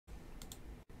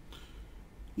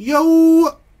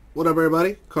Yo! What up,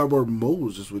 everybody? Cardboard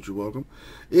Moses with you. Welcome.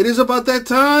 It is about that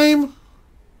time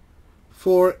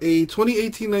for a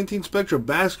 2018-19 Spectra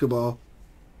basketball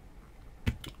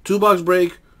 2-box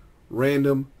break,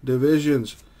 random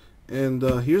divisions. And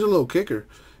here's a little kicker.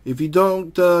 If you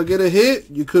don't get a hit,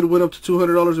 you could win up to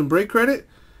 $200 in break credit.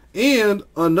 And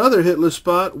another hitless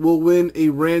spot will win a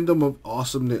random of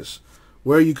awesomeness,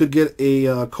 where you could get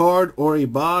a card or a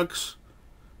box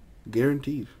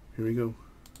guaranteed. Here we go.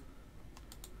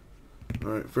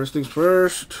 Alright, first things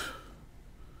first.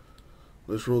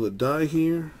 Let's roll the die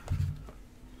here.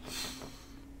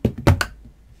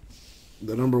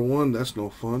 The number 1, that's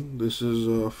no fun. This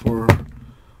is for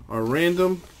our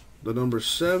random. The number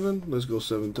 7. Let's go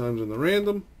 7 times in the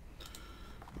random.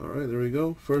 Alright, there we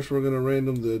go. First we're going to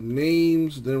random the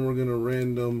names. Then we're going to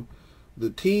random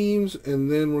the teams. And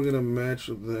then we're going to match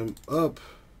them up.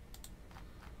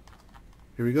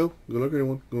 Here we go. Good luck,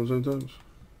 everyone. Going 7 times.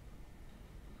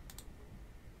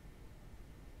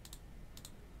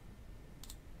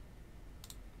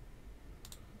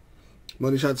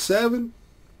 Money shot 7.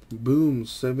 Boom,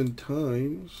 7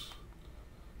 times.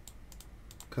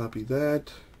 Copy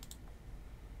that.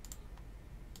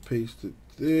 Paste it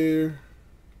there.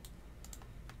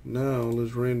 Now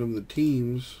let's random the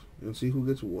teams and see who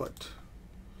gets what.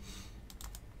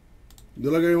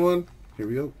 Good luck, everyone. Here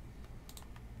we go.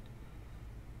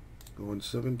 Going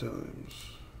 7 times.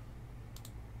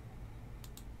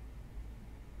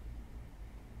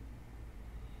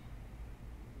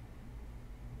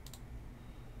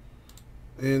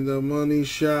 And the money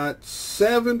shot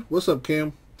 7. What's up,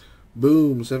 Cam?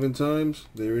 Boom, 7 times.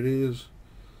 There it is.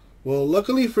 Well,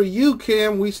 luckily for you,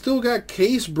 Cam, we still got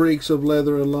case breaks of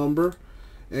leather and lumber.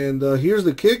 And here's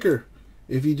the kicker.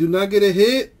 If you do not get a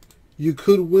hit, you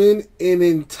could win an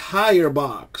entire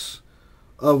box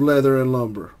of leather and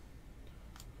lumber.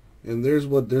 And there's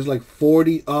like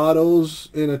 40 autos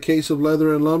in a case of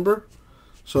leather and lumber.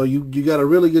 So you got a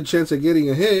really good chance of getting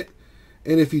a hit.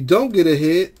 And if you don't get a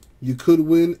hit, you could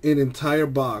win an entire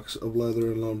box of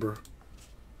leather and lumber.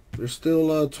 There's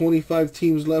still 25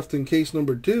 teams left in case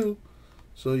number 2.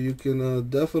 So you can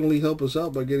definitely help us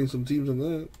out by getting some teams in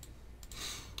that.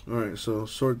 Alright, so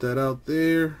sort that out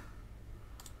there.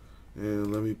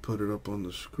 And let me put it up on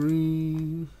the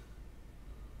screen.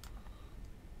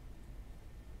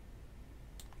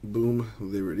 Boom,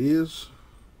 there it is.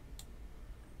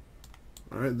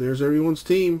 Alright, there's everyone's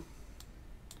team.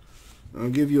 I'll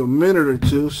give you a minute or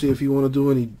two, see if you want to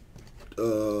do any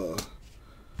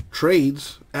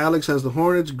trades. Alex has the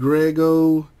Hornets,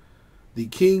 Grego, the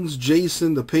Kings,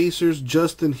 Jason, the Pacers,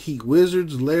 Justin, Heat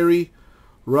Wizards, Larry,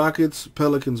 Rockets,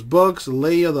 Pelicans, Bucks,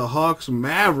 Leia, the Hawks,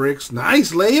 Mavericks.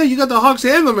 Nice, Leia, you got the Hawks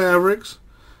and the Mavericks.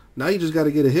 Now you just got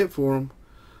to get a hit for them.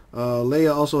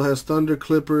 Leia also has Thunder,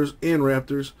 Clippers, and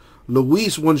Raptors.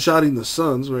 Luis one-shotting the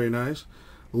Suns, very nice.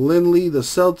 Lindley, the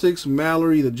Celtics.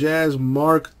 Mallory, the Jazz.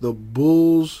 Mark, the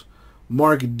Bulls.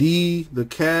 Mark D, the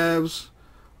Cavs.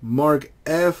 Mark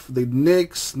F, the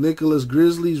Knicks. Nicholas,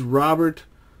 Grizzlies. Robert,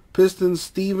 Pistons.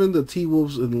 Steven, the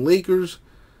T-Wolves and Lakers.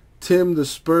 Tim, the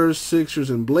Spurs, Sixers,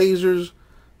 and Blazers.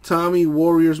 Tommy,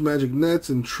 Warriors, Magic, Nets.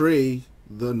 And Trey,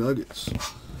 the Nuggets.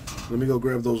 Let me go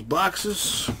grab those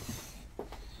boxes.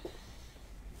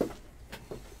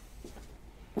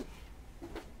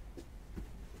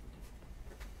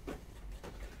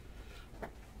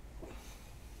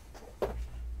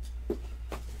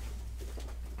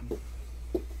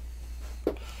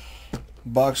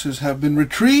 Boxes have been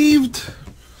retrieved.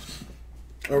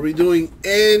 Are we doing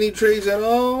any trades at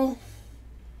all?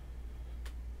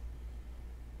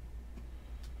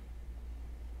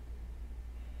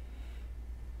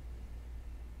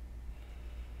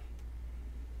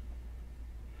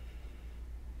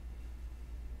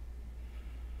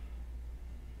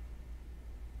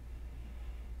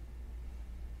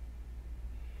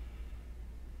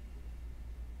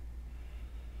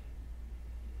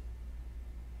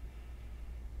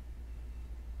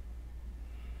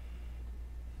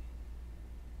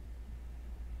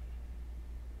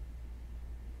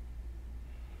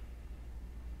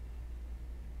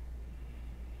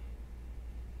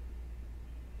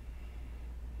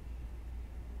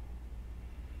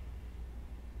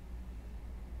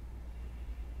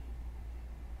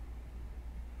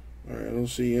 Alright, I don't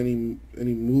see any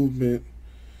movement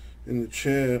in the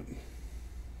chat.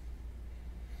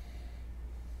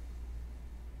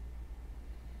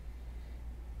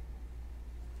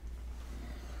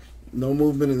 No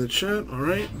movement in the chat.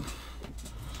 Alright.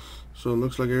 So it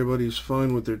looks like everybody's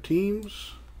fine with their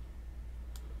teams.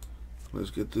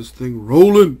 Let's get this thing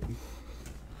rolling.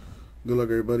 Good luck,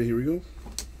 everybody. Here we go.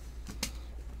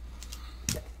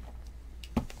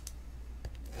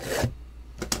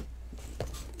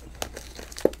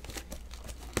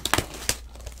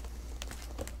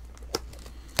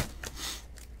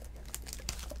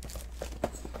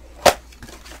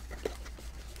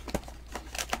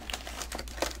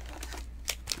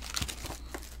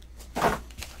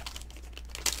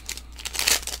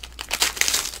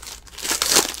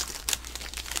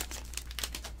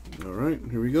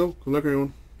 Good luck,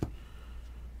 everyone.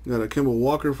 Got a Kemba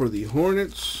Walker for the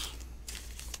Hornets.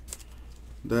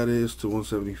 That is to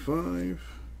 175.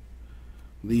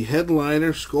 The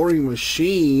headliner scoring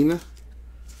machine,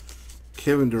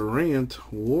 Kevin Durant,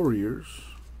 Warriors.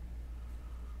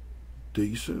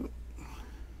 Decent.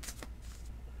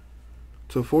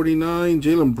 To 49,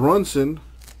 Jalen Brunson,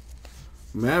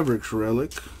 Mavericks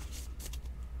relic.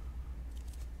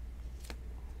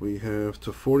 We have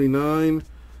to 49,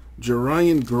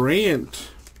 Jerian Grant,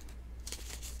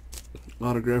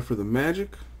 autograph for the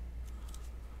Magic.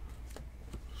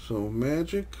 So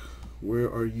Magic, where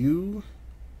are you?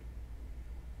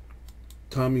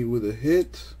 Tommy with a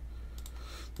hit.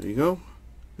 There you go.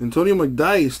 Antonio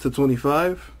McDyess to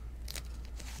 25.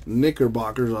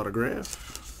 Knickerbockers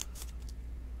autograph.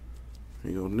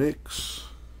 There you go, Knicks.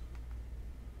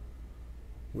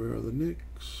 Where are the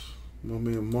Knicks? My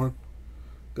man Mark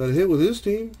got a hit with his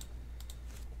team.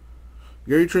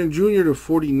 Gary Trent Jr. to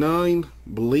 49.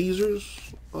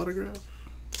 Blazers autograph.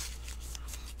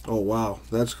 Oh, wow.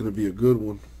 That's going to be a good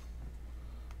one.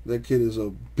 That kid is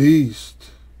a beast.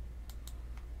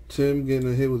 Tim getting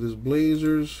a hit with his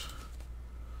Blazers.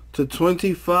 To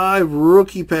 25,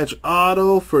 rookie patch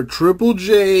auto for Triple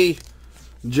J.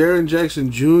 Jaren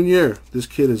Jackson Jr. This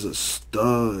kid is a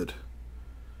stud.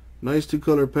 Nice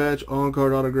two-color patch,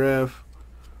 on-card autograph,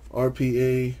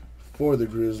 RPA for the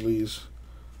Grizzlies.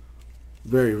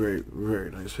 Very, very,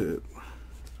 very nice hit.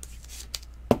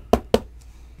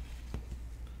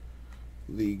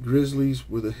 The Grizzlies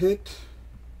with a hit.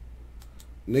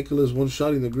 Nicholas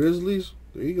one-shotting the Grizzlies.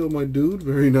 There you go, my dude.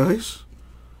 Very nice.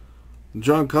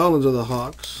 John Collins of the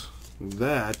Hawks.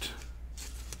 That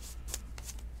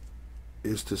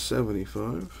is to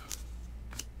 75.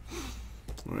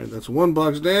 All right, that's one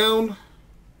box down.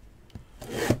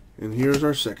 And here's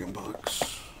our second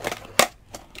box.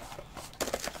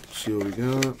 Let's see what we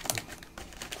got.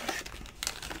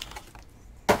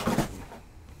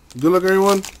 Good luck,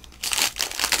 everyone.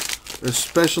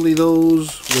 Especially those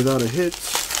without a hit.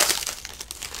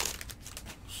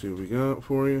 See what we got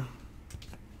for you.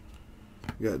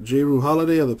 We got Jrue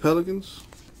Holiday of the Pelicans.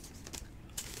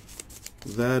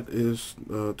 That is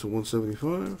to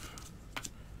 175.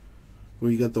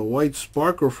 We got the white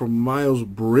sparkle from Miles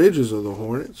Bridges of the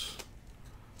Hornets.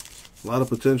 A lot of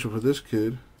potential for this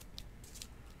kid.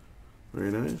 Very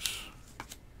nice.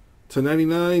 To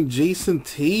 99, Jason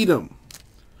Tatum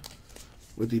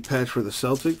with the patch for the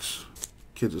Celtics.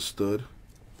 Kid's a stud.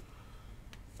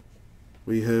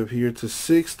 We have here to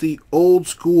 60, old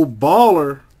school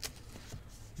baller,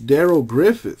 Darrell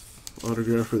Griffith,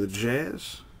 autograph for the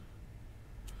Jazz.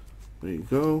 There you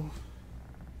go.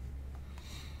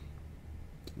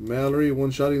 Mallory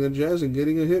one-shotting the Jazz and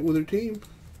getting a hit with her team.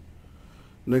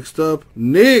 Next up,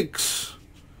 Knicks.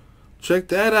 Check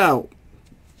that out.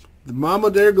 The mama,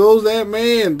 there goes that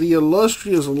man, the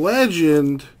illustrious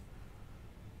legend,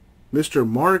 Mr.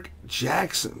 Mark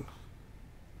Jackson.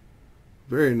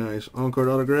 Very nice. On-card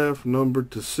autograph,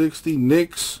 numbered to 60.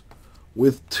 Knicks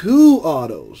with 2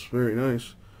 autos. Very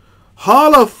nice.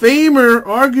 Hall of Famer,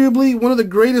 arguably one of the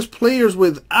greatest players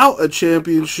without a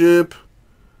championship,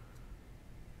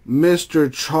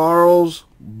 Mr. Charles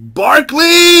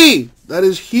Barkley. That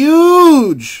is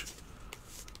huge.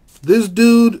 This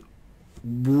dude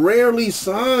rarely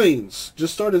signs.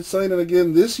 Just started signing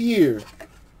again this year.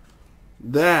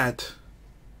 That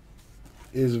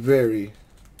is very,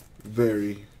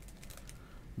 very,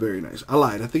 very nice. I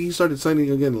lied. I think he started signing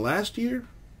again last year.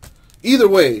 Either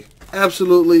way,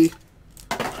 absolutely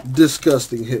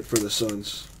disgusting hit for the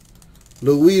Suns.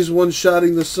 Louise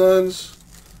one-shotting the Suns.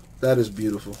 That is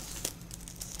beautiful.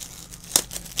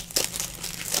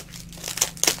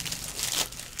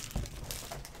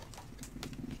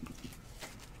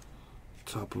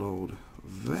 Top load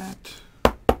that.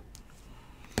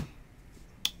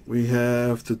 We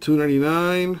have to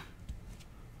 299.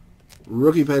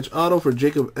 Rookie patch auto for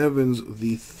Jacob Evans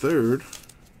the third.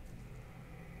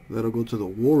 That'll go to the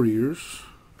Warriors.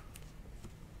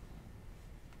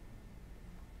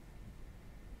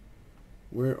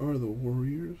 Where are the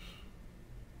Warriors?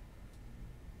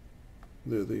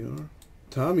 There they are.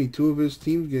 Tommy, 2 of his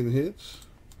teams getting hits.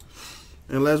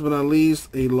 And last but not least,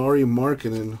 a Lauri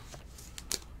Markkanen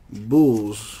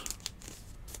Bulls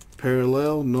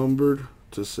parallel, numbered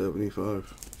to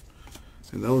 75.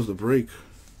 And that was the break.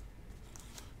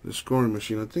 The scoring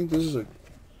machine. I think this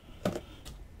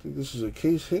is a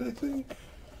case hit, I think.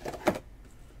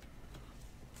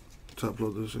 Top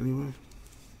load this anyway.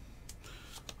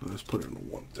 Let's put it in the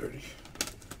 130.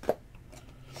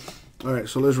 Alright,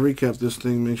 so let's recap this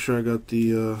thing. Make sure I got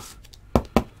the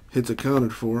hits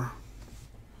accounted for.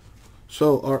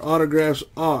 So our autographs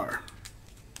are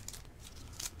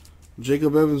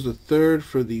Jacob Evans III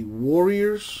for the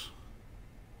Warriors.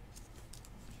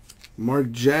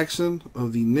 Mark Jackson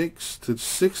of the Knicks to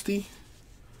 60.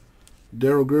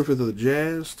 Darrell Griffith of the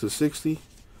Jazz to 60.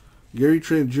 Gary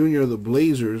Trent Jr. of the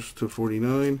Blazers to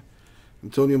 49.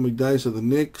 Antonio McDyess of the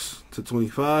Knicks to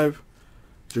 25.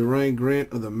 Jermaine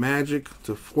Grant of the Magic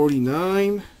to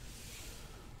 49.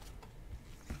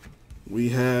 We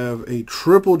have a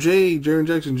Triple J, Jaren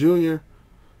Jackson Jr.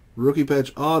 Rookie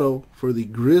patch auto for the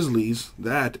Grizzlies.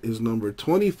 That is number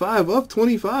 25 of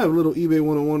 25. Little eBay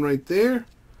 101 right there.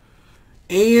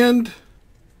 And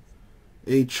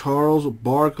a Charles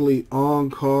Barkley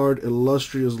on-card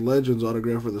Illustrious Legends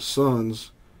autograph for the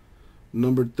Suns.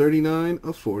 Number 39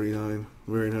 of 49.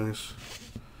 Very nice.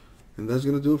 And that's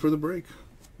going to do it for the break.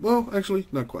 Well, actually,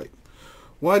 not quite.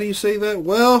 Why do you say that?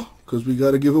 Well, because we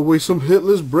got to give away some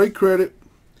hitless break credit.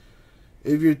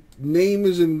 If your name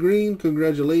is in green,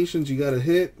 congratulations, you got a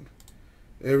hit.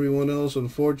 Everyone else,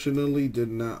 unfortunately, did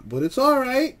not. But it's all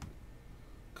right,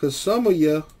 because some of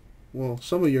you, well,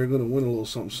 some of you are going to win a little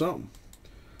something.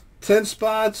 10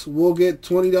 spots will get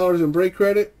 $20 in break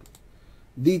credit.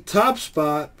 The top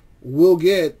spot will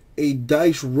get a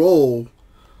dice roll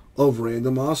of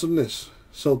random awesomeness.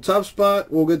 So top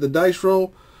spot will get the dice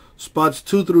roll. Spots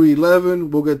 2 through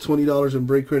 11 will get $20 in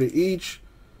break credit each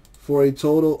for a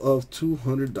total of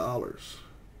 $200.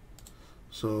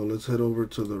 So let's head over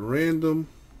to the random.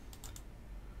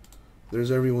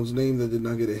 There's everyone's name that did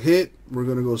not get a hit. We're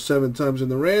going to go 7 times in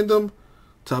the random.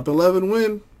 Top 11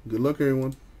 win. Good luck,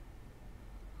 everyone.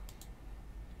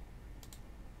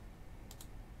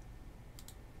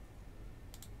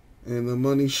 And the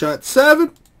money shot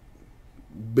 7.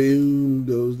 Boom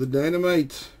goes the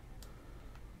dynamite.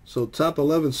 So top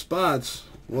 11 spots.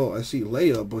 Well, I see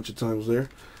Leia a bunch of times there.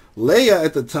 Leia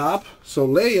at the top. So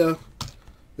Leia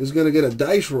is going to get a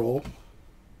dice roll.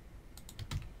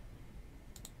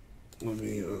 Let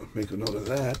me make a note of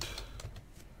that.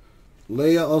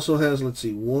 Leia also has, let's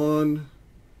see, 1,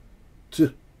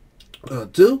 2.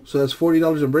 So that's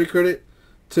 $40 in break credit.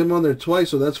 Tim on there twice,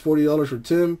 so that's $40 for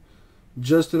Tim.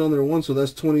 Justin on there once, so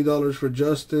that's $20 for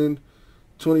Justin.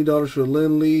 $20 for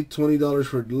Lindley. $20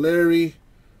 for Larry.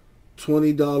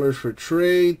 $20 for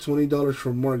Trey. $20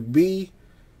 for Mark B.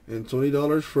 And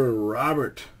 $20 for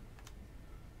Robert.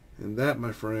 And that,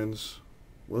 my friends,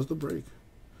 was the break.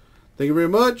 Thank you very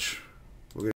much.